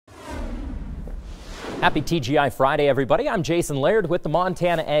Happy TGI Friday, everybody. I'm Jason Laird with the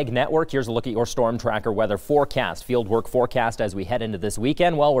Montana Ag Network. Here's a look at your Storm Tracker weather forecast, fieldwork forecast as we head into this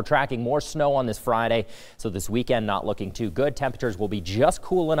weekend. Well, we're tracking more snow on this Friday, so this weekend not looking too good. Temperatures will be just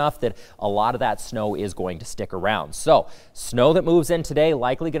cool enough that a lot of that snow is going to stick around. So, snow that moves in today,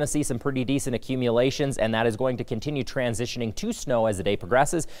 likely going to see some pretty decent accumulations, and that is going to continue transitioning to snow as the day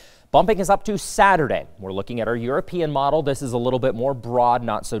progresses. Bumping us up to Saturday. We're looking at our European model. This is a little bit more broad,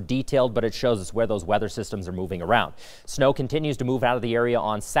 not so detailed, but it shows us where those weather systems are moving around. Snow continues to move out of the area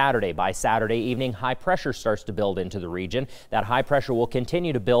on Saturday. By Saturday evening, high pressure starts to build into the region. That high pressure will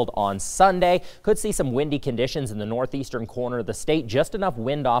continue to build on Sunday. Could see some windy conditions in the northeastern corner of the state. Just enough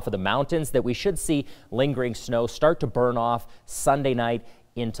wind off of the mountains that we should see lingering snow start to burn off Sunday night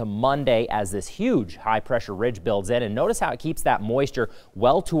into Monday as this huge high pressure ridge builds in. And notice how it keeps that moisture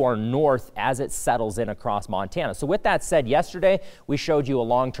well to our north as it settles in across Montana. So with that said, yesterday we showed you a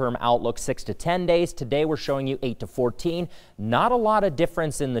long-term outlook 6 to 10 days. Today we're showing you 8 to 14. Not a lot of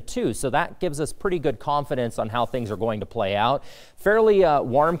difference in the two, so that gives us pretty good confidence on how things are going to play out. Fairly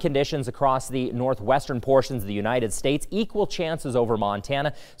warm conditions across the northwestern portions of the United States, equal chances over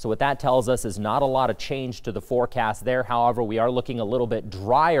Montana. So what that tells us is not a lot of change to the forecast there. However, we are looking a little bit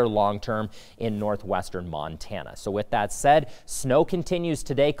drier long-term in northwestern Montana. So with that said, snow continues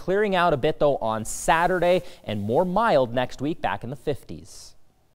today, clearing out a bit though on Saturday, and more mild next week back in the 50s.